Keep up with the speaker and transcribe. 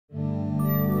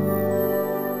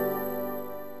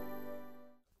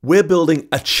We're building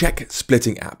a check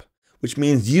splitting app, which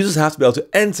means users have to be able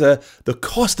to enter the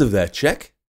cost of their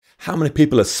check, how many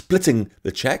people are splitting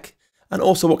the check, and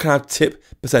also what kind of tip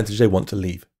percentage they want to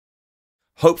leave.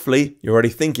 Hopefully, you're already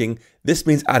thinking this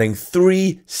means adding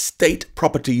 3 state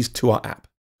properties to our app,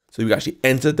 so we can actually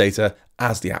enter data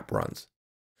as the app runs.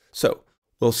 So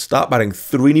we'll start by adding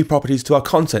 3 new properties to our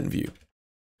content view.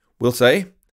 We'll say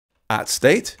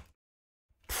 @state,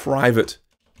 private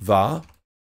var,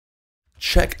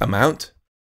 check amount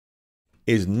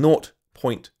is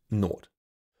 0.0.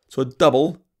 So a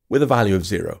double with a value of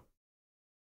 0.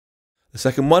 The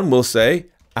second one will say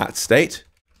 @state,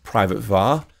 private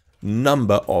var,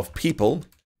 number of people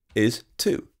is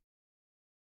 2.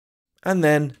 And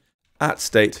then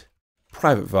 @state,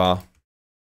 private var,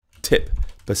 tip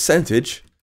percentage,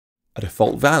 a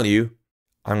default value,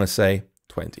 I'm going to say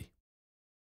 20.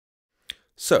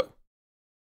 So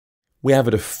we have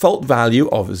a default value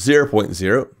of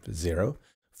 0.00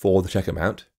 for the check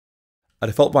amount, a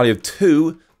default value of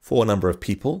 2 for number of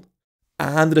people,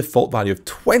 and a default value of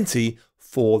 20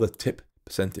 for the tip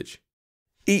percentage.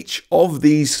 Each of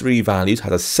these 3 values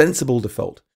has a sensible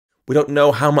default. We don't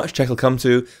know how much check will come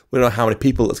to, we don't know how many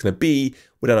people it's going to be,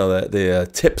 we don't know the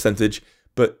tip percentage,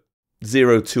 but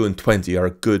 0, 2, and 20 are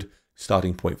a good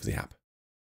starting point for the app.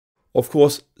 Of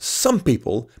course, some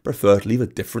people prefer to leave a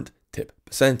different tip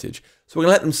percentage, so we're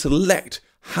going to let them select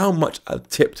how much a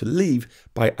tip to leave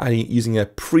by using a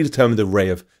predetermined array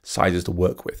of sizes to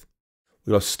work with.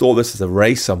 We're going to store this as an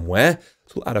array somewhere,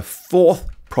 so we'll add a 4th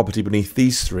property beneath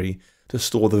these 3 to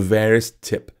store the various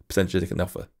tip percentages they can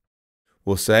offer.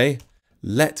 We'll say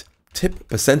let tip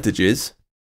percentages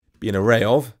be an array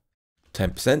of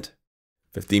 10%,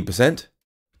 15%,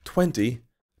 20,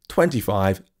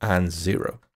 25, and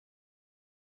 0.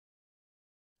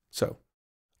 So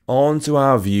on to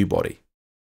our view body.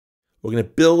 We're going to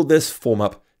build this form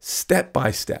up step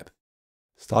by step,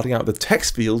 starting out with the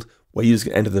text field where users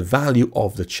can enter the value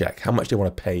of the check, how much they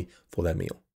want to pay for their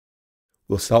meal.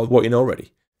 We'll start with what you know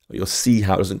already, but you'll see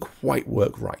how it doesn't quite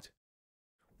work right.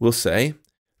 We'll say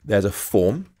there's a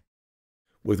form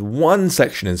with one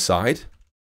section inside,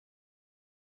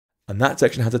 and that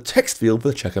section has a text field for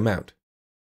the check amount.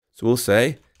 So we'll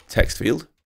say text field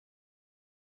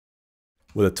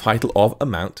with a title of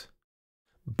amount,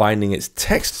 binding its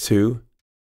text to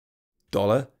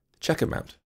 $check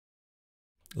amount,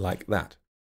 like that.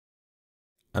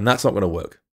 And that's not going to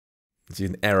work. It's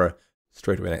an error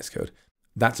straight away in Xcode.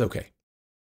 That's okay.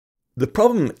 The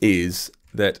problem is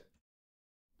that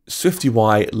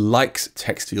SwiftUI likes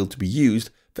text field to be used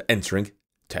for entering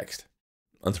text.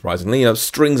 Unsurprisingly,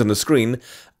 strings on the screen,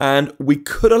 and we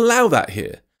could allow that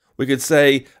here. We could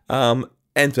say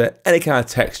enter any kind of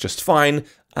text just fine,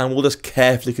 and we'll just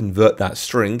carefully convert that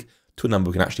string to a number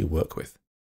we can actually work with.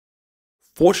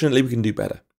 Fortunately, we can do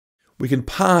better. We can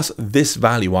pass this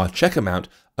value, our check amount,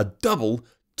 a double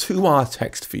to our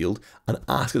text field and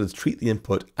ask it to treat the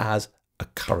input as a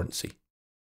currency.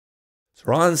 So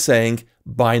rather than saying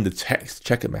bind the text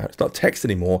check amount, it's not text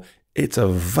anymore, it's a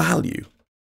value.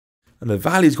 And the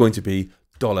value is going to be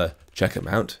 $check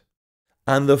amount.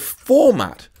 And the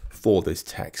format for this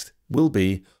text will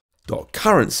be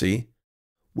 .currency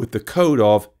with the code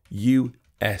of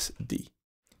USD,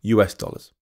 US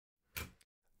dollars.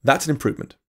 That's an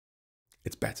improvement.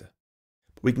 It's better.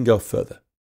 But we can go further.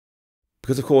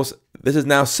 Because of course, this is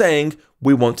now saying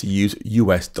we want to use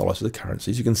US dollars for the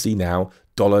currency. As you can see now,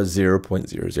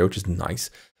 $0.00, which is nice.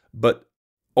 But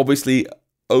obviously,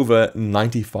 over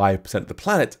 95% of the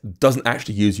planet doesn't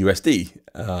actually use USD,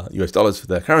 US dollars for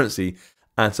their currency.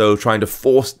 And so trying to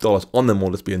force dollars on them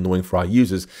will just be annoying for our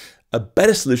users. A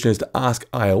better solution is to ask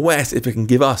iOS if it can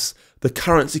give us the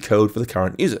currency code for the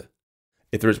current user.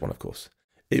 If there is one, of course.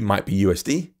 It might be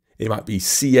USD, it might be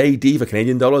CAD for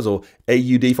Canadian dollars, or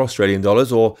AUD for Australian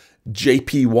dollars, or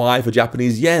JPY for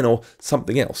Japanese yen, or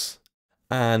something else.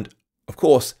 And of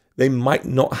course, they might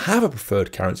not have a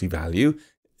preferred currency value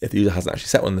if the user hasn't actually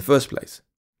set one in the first place.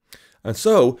 And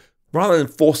so, rather than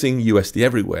forcing USD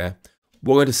everywhere,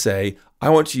 we're going to say, I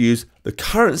want to use the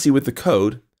currency with the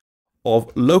code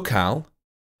of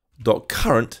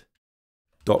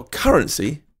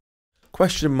locale.current.currency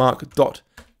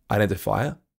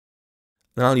 $.identifier,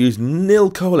 and I'll use nil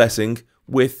coalescing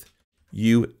with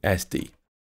USD,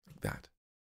 like that.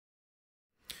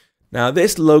 Now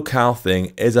this locale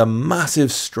thing is a massive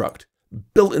struct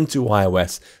built into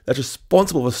iOS that's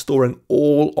responsible for storing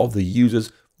all of the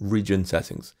user's region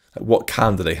settings. Like what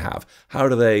calendar they have, how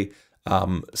do they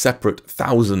separate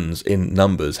thousands in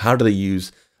numbers, how do they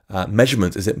use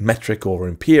measurements, is it metric or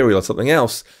imperial or something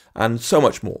else, and so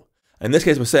much more. In this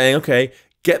case, we're saying, okay,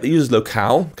 get the user's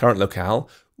locale, current locale,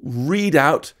 read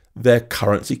out their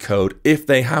currency code if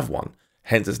they have one.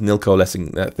 Hence, this nil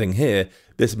coalescing thing here.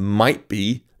 This might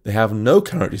be they have no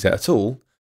currency set at all,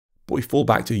 but we fall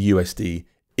back to USD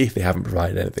if they haven't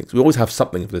provided anything. So we always have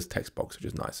something for this text box, which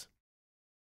is nice.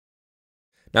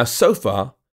 Now, so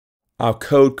far, our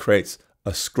code creates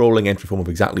a scrolling entry form of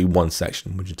exactly one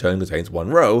section, which in turn contains one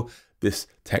row, this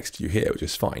text view here, which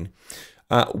is fine.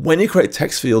 When you create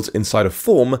text fields inside a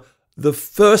form, the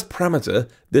first parameter,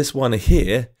 this one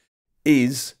here,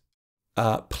 is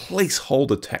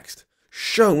placeholder text,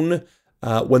 shown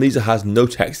when the user has no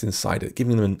text inside it,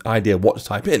 giving them an idea of what to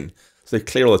type in. So they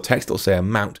clear all the text, they'll say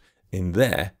amount in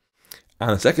there.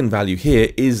 And the second value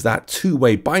here is that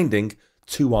two-way binding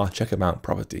to our check amount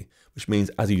property, which means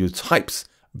as the user types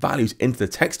values into the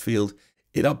text field,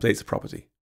 it updates the property.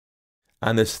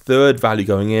 And this third value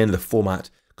going in, the format,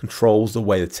 controls the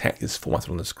way the text is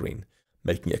formatted on the screen,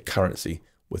 making it a currency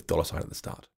with $sign at the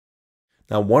start.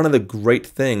 Now, one of the great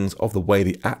things of the way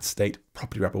the @state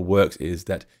property wrapper works is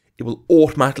that it will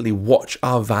automatically watch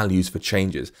our values for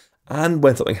changes. And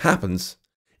when something happens,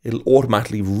 it'll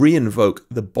automatically re-invoke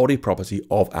the body property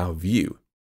of our view.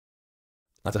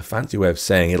 That's a fancy way of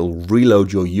saying it'll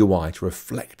reload your UI to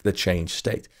reflect the changed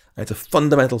state. And it's a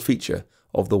fundamental feature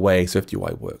of the way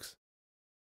SwiftUI works.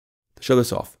 To show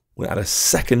this off, we'll add a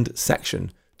second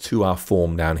section to our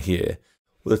form down here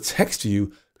with a text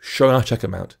view showing our check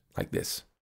amount like this.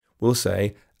 We'll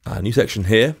say a new section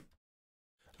here, and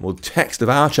we'll text of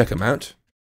our check amount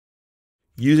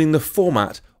using the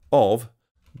format of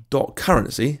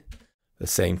 .currency, the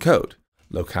same code,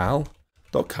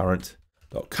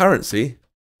 locale.current.currency,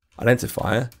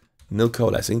 identifier, nil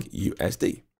coalescing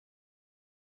USD.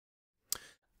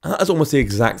 And that's almost the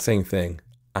exact same thing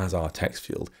as our text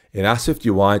field. It asks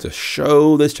SwiftUI to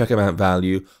show this check amount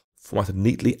value formatted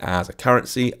neatly as a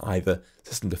currency, either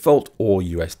system default or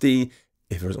USD,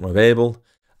 if there isn't one available.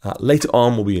 Later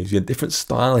on, we'll be using a different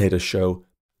style here to show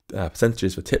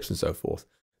percentages for tips and so forth.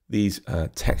 These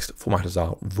text formatters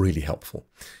are really helpful.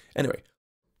 Anyway,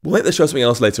 we'll make this show something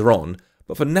else later on,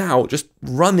 but for now, just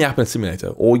run the app in a simulator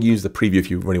or use the preview if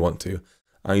you really want to.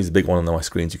 I'll use the big one on my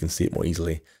screen so you can see it more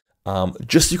easily.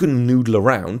 Just so you can noodle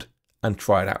around and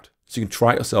try it out. So you can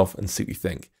try it yourself and see what you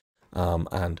think,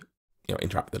 and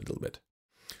interact with it a little bit.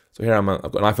 So here I've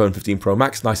got an iPhone 15 Pro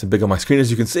Max, nice and big on my screen as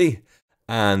you can see.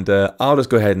 And I'll just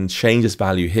go ahead and change this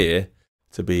value here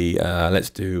to be, let's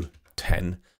do 10.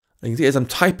 And you can see as I'm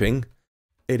typing,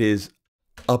 it is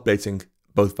updating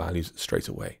both values straight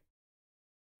away.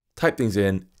 Type things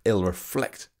in, it'll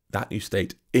reflect that new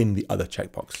state in the other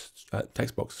text box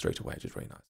straight away, which is very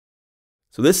nice.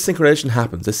 So this synchronization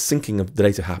happens, this syncing of the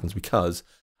data happens because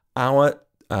our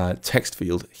text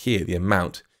field here, the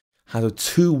amount, has a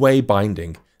two-way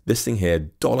binding, this thing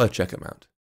here, $check amount.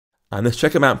 And this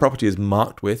check amount property is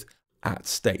marked with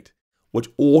 @state, which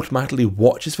automatically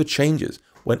watches for changes.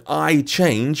 When I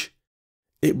change,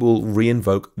 it will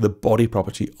re-invoke the body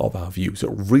property of our view.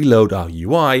 So it'll reload our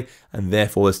UI, and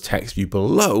therefore this text view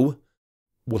below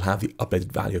will have the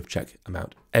updated value of check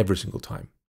amount every single time.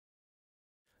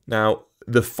 Now,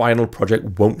 the final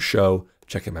project won't show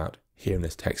check amount here in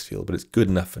this text field, but it's good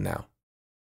enough for now.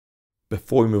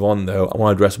 Before we move on though, I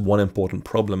want to address one important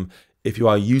problem. If you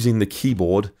are using the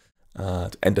keyboard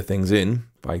to enter things in,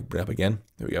 if I bring it up again,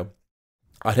 there we go.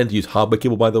 I tend to use hardware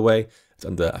keyboard, by the way. It's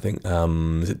under, I think,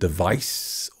 is it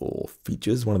device or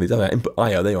features? One of these. Input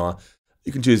IO, there you are.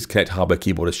 You can choose connect hardware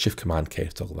keyboard as Shift Command K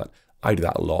to toggle that. I do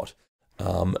that a lot.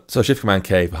 So Shift Command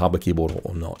K for hardware keyboard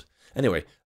or not. Anyway,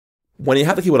 when you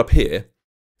have the keyboard up here,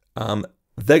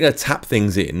 they're going to tap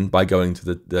things in by going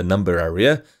to the number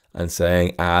area and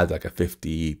saying add like a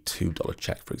 $52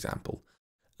 check, for example.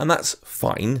 And that's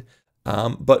fine.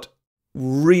 But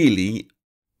really,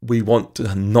 we want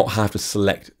to not have to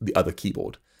select the other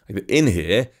keyboard. Like in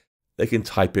here, they can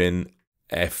type in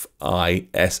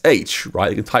FISH, right?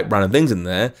 They can type random things in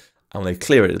there, and when they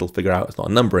clear it, it'll figure out it's not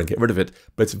a number and get rid of it.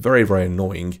 But it's very, very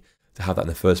annoying to have that in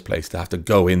the first place, to have to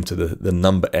go into the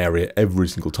number area every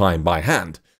single time by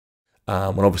hand.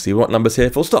 When obviously we want numbers here,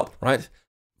 full stop, right?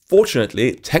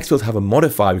 Fortunately, TextField have a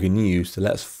modifier we can use to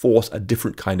let us force a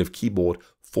different kind of keyboard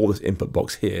for this input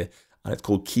box here, and it's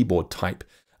called keyboard type.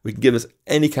 We can give this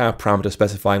any kind of parameter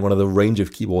specifying one of the range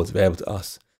of keyboards available to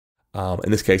us.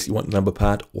 In this case, you want number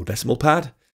pad or decimal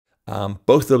pad.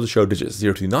 Both of those show digits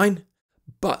 0 to 9,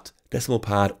 but decimal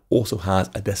pad also has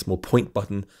a decimal point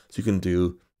button, so you can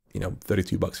do,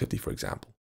 $32.50, for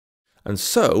example. And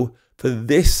so for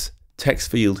this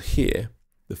text field here,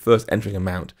 the first entering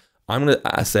amount, I'm going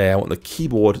to say I want the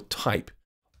keyboard type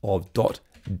of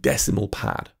 .decimal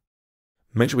pad.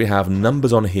 Make sure we have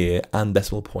numbers on here and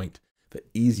decimal point, for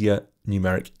easier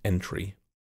numeric entry.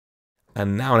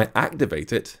 And now when I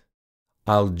activate it,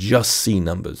 I'll just see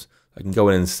numbers. I can go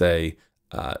in and say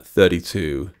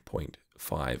 32.50,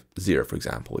 for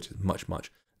example, which is much,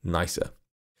 much nicer.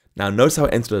 Now notice how I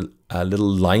entered a little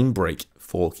line break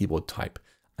for keyboard type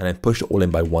and then pushed it all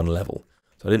in by one level.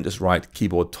 So I didn't just write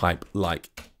keyboard type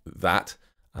like that,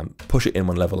 push it in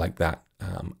one level like that.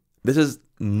 This is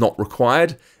not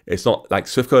required. It's not like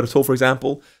Swift code at all, for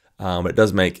example. It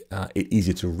does make it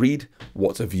easier to read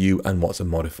what's a view and what's a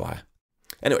modifier.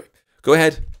 Anyway, go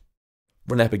ahead,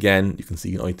 run it up again. You can see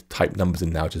you don't need to type numbers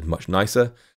in now, which is much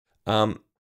nicer.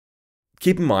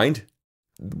 Keep in mind,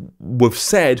 we've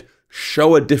said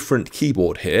show a different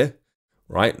keyboard here,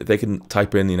 right? They can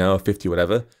type in, a 50 or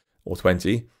whatever, or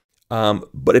 20,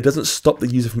 but it doesn't stop the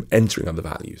user from entering other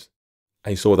values.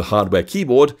 And you saw the hardware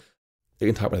keyboard, they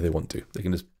can type whatever they want to. They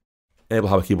can just enable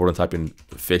hardware keyboard and type in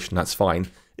fish, and that's fine.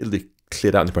 It'll be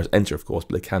cleared out and press enter, of course,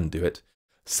 but they can do it.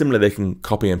 Similarly, they can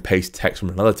copy and paste text from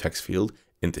another text field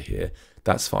into here.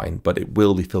 That's fine, but it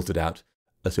will be filtered out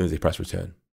as soon as they press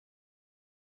return.